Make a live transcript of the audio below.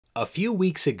A few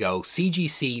weeks ago,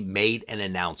 CGC made an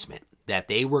announcement that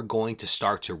they were going to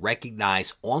start to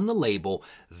recognize on the label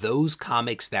those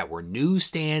comics that were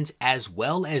newsstands as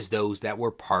well as those that were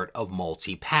part of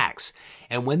multi-packs.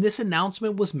 And when this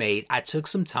announcement was made, I took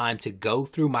some time to go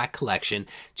through my collection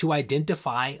to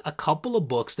identify a couple of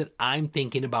books that I'm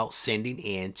thinking about sending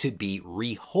in to be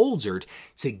reholdered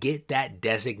to get that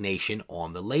designation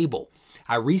on the label.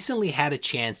 I recently had a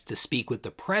chance to speak with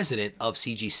the president of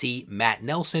CGC, Matt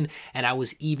Nelson, and I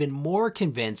was even more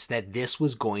convinced that this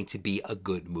was going to be a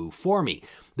good move for me.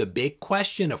 The big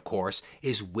question, of course,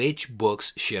 is which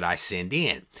books should I send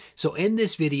in? So in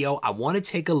this video, I want to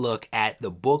take a look at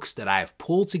the books that I have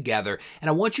pulled together, and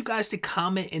I want you guys to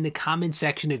comment in the comment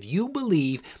section if you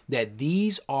believe that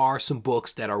these are some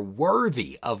books that are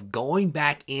worthy of going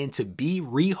back in to be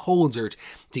reholdered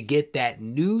to get that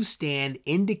newsstand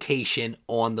indication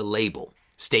on the label.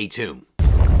 Stay tuned.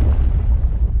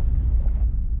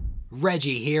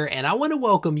 Reggie here, and I want to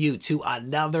welcome you to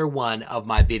another one of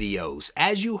my videos.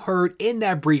 As you heard in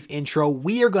that brief intro,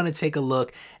 we are going to take a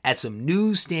look at some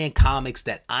newsstand comics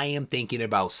that I am thinking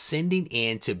about sending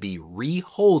in to be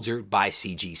reholdered by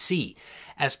CGC.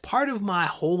 As part of my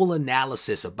whole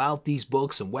analysis about these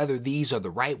books and whether these are the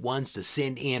right ones to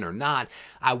send in or not,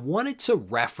 I wanted to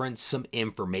reference some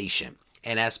information.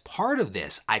 And as part of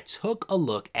this, I took a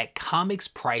look at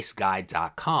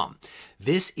comicspriceguide.com.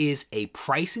 This is a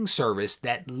pricing service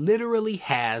that literally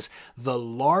has the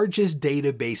largest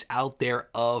database out there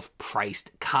of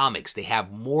priced comics. They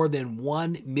have more than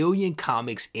 1 million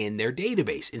comics in their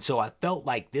database. And so I felt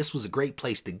like this was a great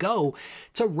place to go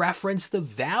to reference the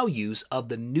values of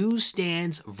the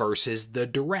newsstands versus the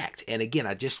direct. And again,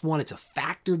 I just wanted to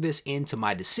factor this into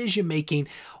my decision making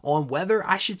on whether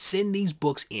I should send these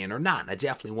books in or not. I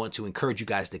definitely want to encourage you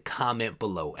guys to comment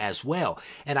below as well.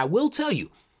 And I will tell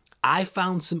you, I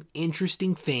found some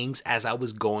interesting things as I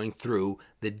was going through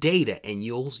the data, and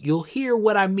you'll hear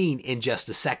what I mean in just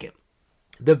a second.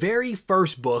 The very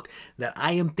first book that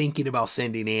I am thinking about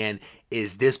sending in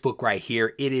is this book right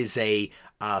here. It is a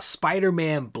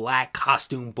Spider-Man black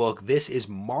costume book. This is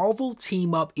Marvel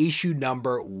Team Up issue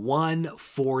number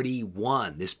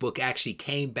 141. This book actually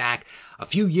came back a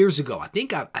few years ago. I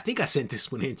think I sent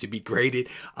this one in to be graded,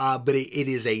 but it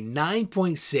is a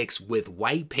 9.6 with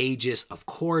white pages, of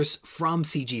course, from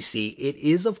CGC. It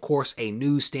is, of course, a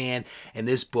newsstand, and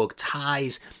this book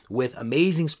ties with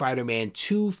Amazing Spider-Man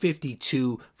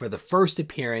 252 for the first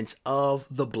appearance of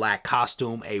the black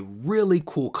costume. A really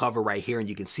cool cover right here, and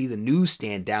you can see the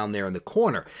newsstand down there in the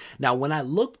corner. Now, when I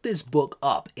looked this book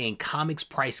up in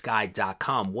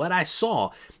comicspriceguide.com, what I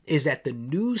saw is that the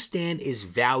newsstand is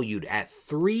valued at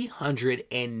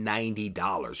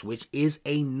 $390, which is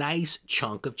a nice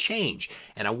chunk of change.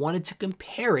 And I wanted to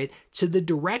compare it to the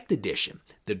direct edition.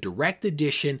 The direct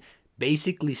edition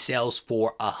basically sells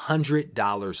for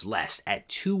 $100 less at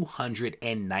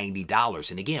 $290.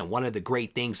 And again, one of the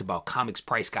great things about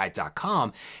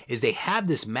comicspriceguide.com is they have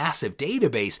this massive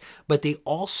database, but they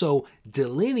also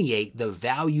delineate the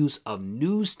values of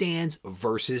newsstands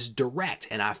versus direct.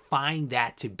 And I find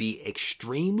that to be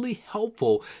extremely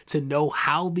helpful to know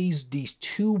how these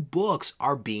two books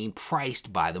are being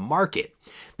priced by the market.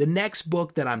 The next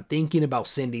book that I'm thinking about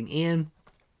sending in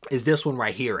is this one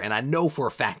right here. And I know for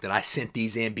a fact that I sent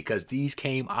these in because these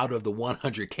came out of the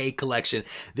 100K collection.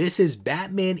 This is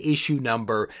Batman issue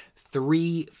number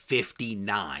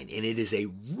 359, and it is a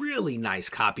really nice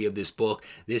copy of this book.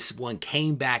 This one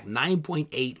came back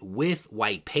 9.8 with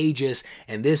white pages,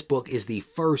 and this book is the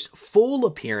first full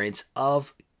appearance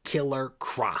of Killer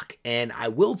Croc. And I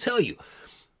will tell you,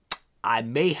 I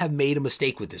may have made a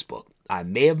mistake with this book. I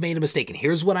may have made a mistake, and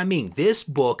here's what I mean. This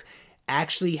book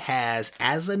actually has,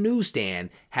 as a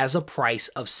newsstand, has a price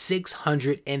of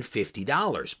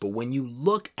 $650. But when you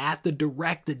look at the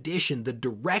direct edition,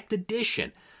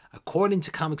 according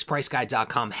to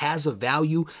comicspriceguide.com, has a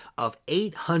value of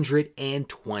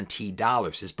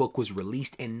 $820. This book was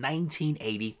released in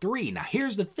 1983. Now,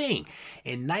 here's the thing.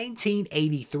 In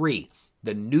 1983,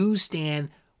 the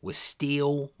newsstand was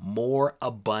still more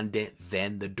abundant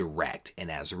than the direct. And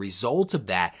as a result of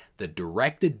that, the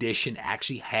direct edition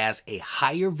actually has a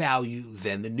higher value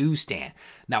than the newsstand.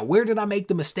 Now, where did I make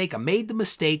the mistake? I made the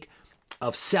mistake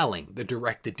of selling the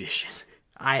direct edition.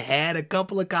 I had a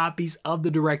couple of copies of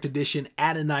the direct edition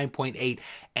at a 9.8,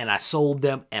 and I sold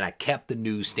them and I kept the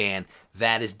newsstand.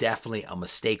 That is definitely a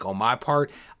mistake on my part.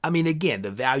 I mean, again,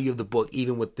 the value of the book,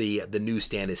 even with the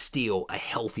newsstand, is still a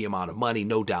healthy amount of money,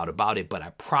 no doubt about it, but I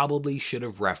probably should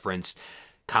have referenced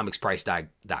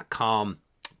comicsprice.com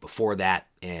before that,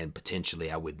 and potentially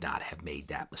I would not have made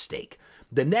that mistake.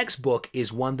 The next book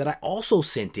is one that I also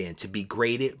sent in to be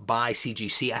graded by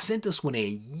CGC. I sent this one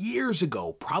in years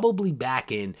ago, probably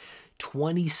back in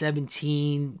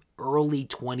 2017, early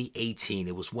 2018.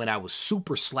 It was when I was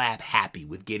super slap happy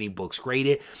with getting books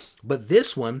graded. But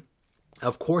this one,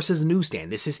 of course, is a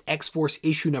newsstand. This is X-Force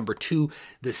issue number 2,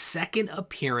 the second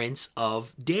appearance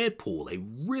of Deadpool. A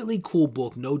really cool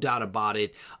book, no doubt about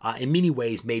it. In many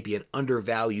ways, maybe an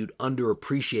undervalued,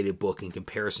 underappreciated book in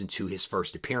comparison to his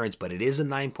first appearance, but it is a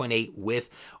 9.8 with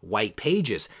white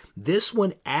pages. This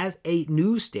one, as a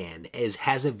newsstand,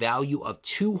 has a value of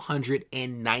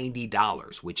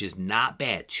 $290, which is not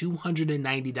bad.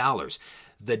 $290.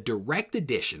 The direct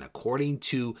edition, according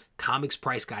to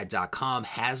comicspriceguide.com,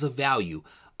 has a value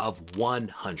of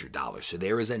 $100. So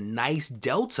there is a nice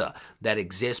delta that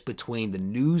exists between the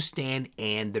newsstand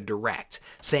and the direct.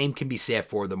 Same can be said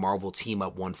for the Marvel Team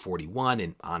Up 141,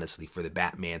 and honestly for the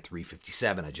Batman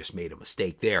 357. I just made a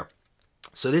mistake there.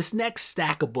 So this next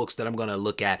stack of books that I'm going to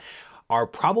look at are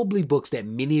probably books that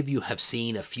many of you have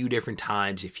seen a few different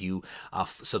times. If you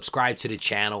subscribe to the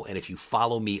channel and if you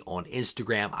follow me on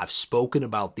Instagram, I've spoken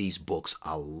about these books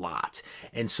a lot.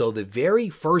 And so the very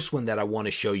first one that I want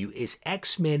to show you is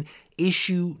X-Men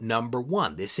issue number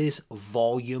 1. This is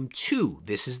volume 2.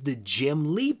 This is the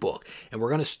Jim Lee book. And we're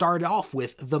going to start off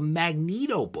with the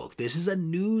Magneto book. This is a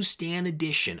newsstand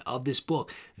edition of this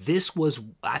book. This was,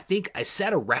 I think, I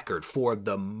set a record for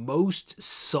the most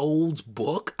sold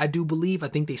book, I do believe. I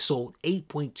think they sold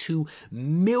 8.2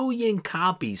 million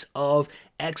copies of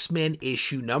X-Men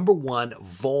issue number 1,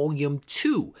 volume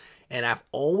 2. And I've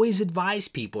always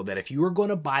advised people that if you are going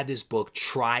to buy this book,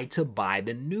 try to buy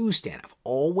the newsstand. I've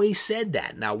always said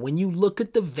that. Now, when you look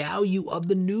at the value of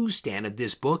the newsstand of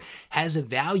this book, has a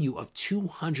value of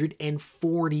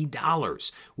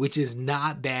 $240, which is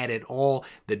not bad at all.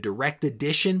 The direct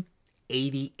edition,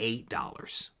 $88.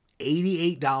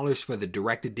 $88 for the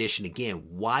direct edition. Again,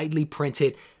 widely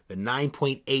printed. The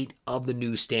 9.8 of the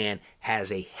newsstand has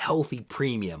a healthy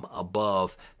premium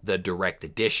above the direct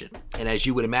edition. And as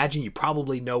you would imagine, you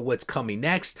probably know what's coming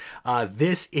next.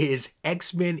 This is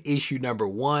X-Men issue number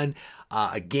 1.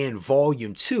 Again,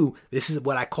 volume 2. This is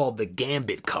what I call the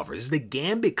Gambit cover. This is the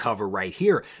Gambit cover right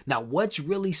here. Now, what's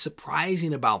really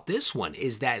surprising about this one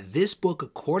is that this book,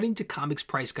 according to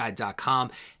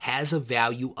comicspriceguide.com, has a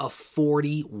value of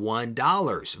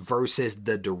 $41 versus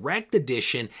the direct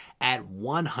edition at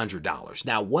 $100.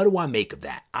 Now, what do I make of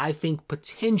that? I think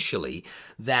potentially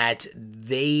that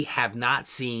they have not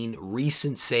seen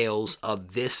recent sales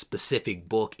of this specific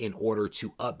book in order to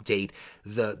update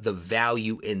the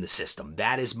value in the system.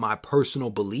 That is my personal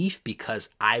belief, because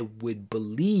I would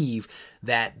believe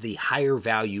that the higher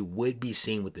value would be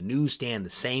seen with the newsstand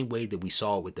the same way that we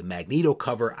saw it with the Magneto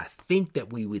cover. I think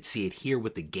that we would see it here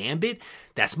with the Gambit.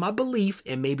 That's my belief,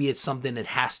 and maybe it's something that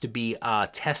has to be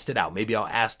tested out. Maybe I'll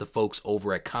ask the folks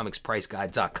over at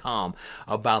comicspriceguide.com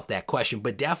about that question,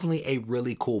 but definitely a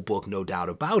really cool book, no doubt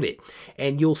about it.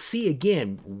 And you'll see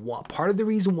again, part of the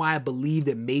reason why I believe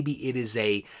that maybe it is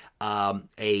a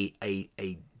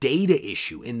data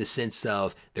issue in the sense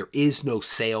of there is no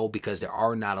sale because there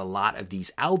are not a lot of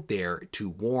these out there to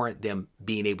warrant them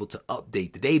being able to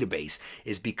update the database,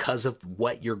 is because of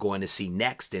what you're going to see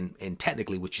next, and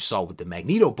technically what you saw with the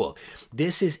Magneto book.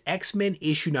 This is X-Men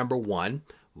issue number 1,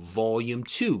 volume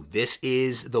 2. This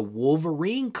is the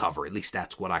Wolverine cover, at least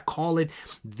that's what I call it.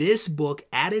 This book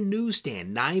at a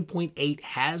newsstand, 9.8,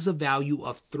 has a value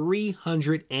of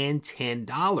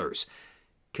 $310.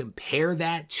 Compare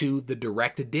that to the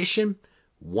direct edition,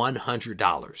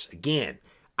 $100. Again,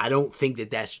 I don't think that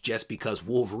that's just because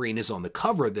Wolverine is on the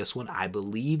cover of this one. I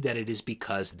believe that it is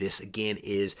because this, again,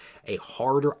 is a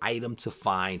harder item to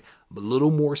find, a little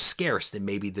more scarce than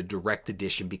maybe the direct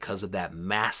edition because of that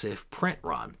massive print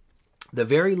run. The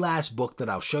very last book that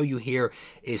I'll show you here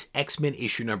is X-Men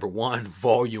issue number 1,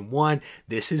 volume 1.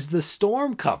 This is the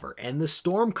Storm cover, and the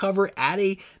Storm cover at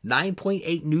a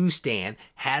 9.8 newsstand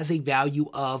has a value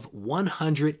of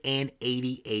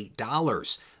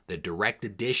 $188. The direct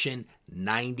edition,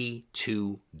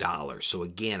 $92. So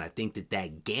again, I think that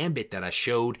that Gambit that I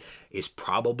showed is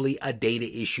probably a data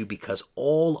issue, because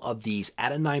all of these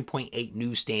at a 9.8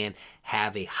 newsstand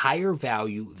have a higher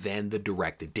value than the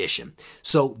direct edition.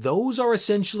 So those are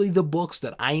essentially the books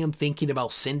that I am thinking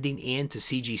about sending in to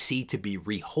CGC to be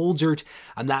reholdered.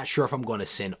 I'm not sure if I'm going to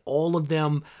send all of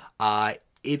them.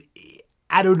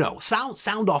 I don't know.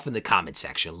 Sound off in the comment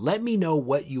section. Let me know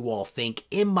what you all think.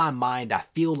 In my mind, I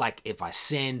feel like if I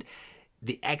send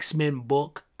the X-Men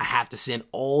book, I have to send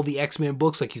all the X-Men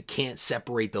books. Like, you can't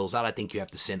separate those out. I think you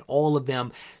have to send all of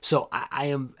them. So I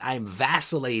am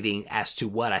vacillating as to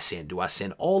what I send. Do I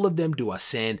send all of them? Do I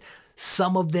send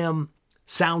some of them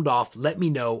sound off. Let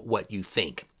me know what you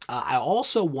think. I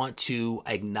also want to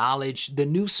acknowledge the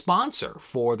new sponsor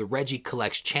for the Regie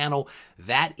Collects channel.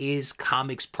 That is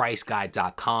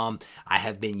comicspriceguide.com. I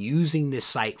have been using this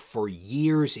site for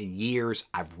years and years.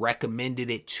 I've recommended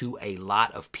it to a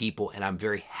lot of people, and I'm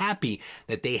very happy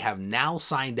that they have now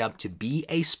signed up to be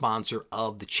a sponsor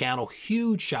of the channel.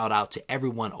 Huge shout out to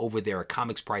everyone over there at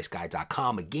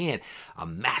comicspriceguide.com. Again, a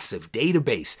massive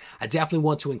database. I definitely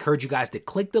want to encourage you guys to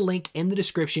click the link in the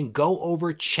description, go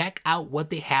over, check out what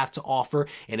they have to offer,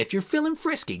 and if you're feeling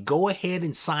frisky, go ahead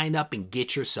and sign up and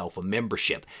get yourself a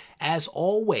membership. As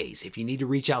always, if you need to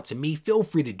reach out to me, feel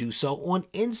free to do so on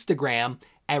Instagram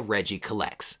at Regie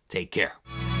Collects. Take care.